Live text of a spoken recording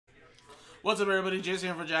What's up, everybody? Jason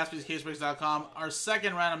here for JaspysCaseBreaks.com. Our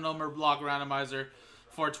second random number block randomizer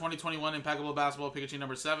for 2021 Impeccable Basketball Pikachu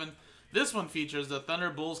number 7. This one features the Thunder,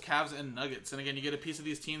 Bulls, Cavs, and Nuggets. And again, you get a piece of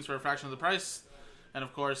these teams for a fraction of the price. And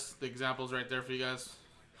of course, the examples right there for you guys.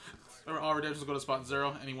 All redemptions go to spot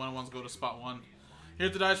 0. Any one-on-ones go to spot 1.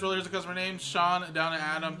 Here's the dice roller. Here's the customer name. Sean down to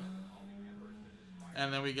Adam.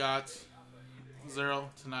 And then we got 0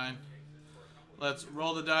 to 9. Let's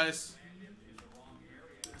roll the dice.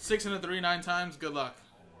 6 and a 3, 9 times. Good luck.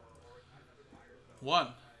 1,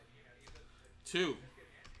 2,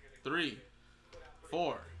 3,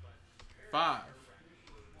 4, 5,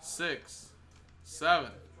 6,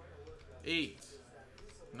 7, 8,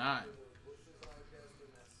 9.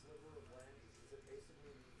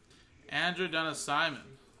 Andrew done a Simon.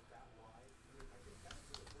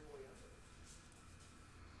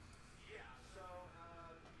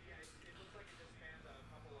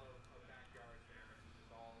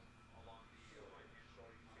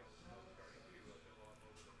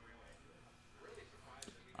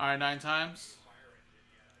 All right, 9 times.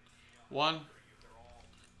 1,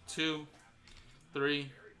 2,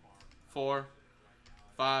 3, 4,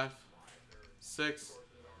 5, 6,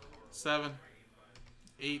 7,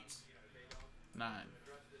 8, 9.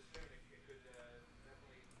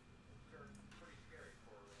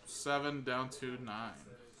 7 down to 9.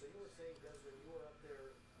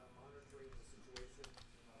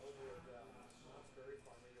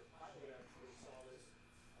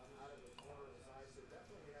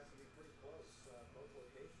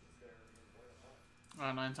 All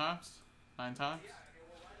right, 9 times. 9 times.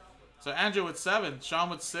 So Andrew with 7, Sean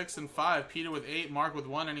with 6 and 5, Peter with 8, Mark with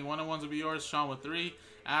 1. Any one-on-ones will be yours. Sean with 3,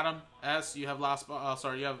 Adam S. You have last.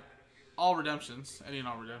 You have all redemptions. Any and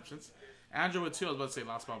all redemptions. Andrew with 2. I was about to say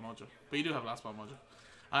last spot mojo, but you do have last spot mojo.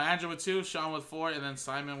 Andrew with 2, Sean with 4, and then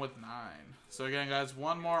Simon with 9. So again, guys,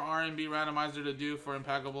 one more RNB randomizer to do for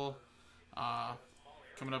Impeccable.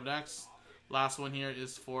 Coming up next. Last one here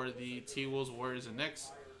is for the T-Wolves, Warriors, and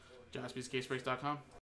Knicks. JaspysCaseBreaks.com.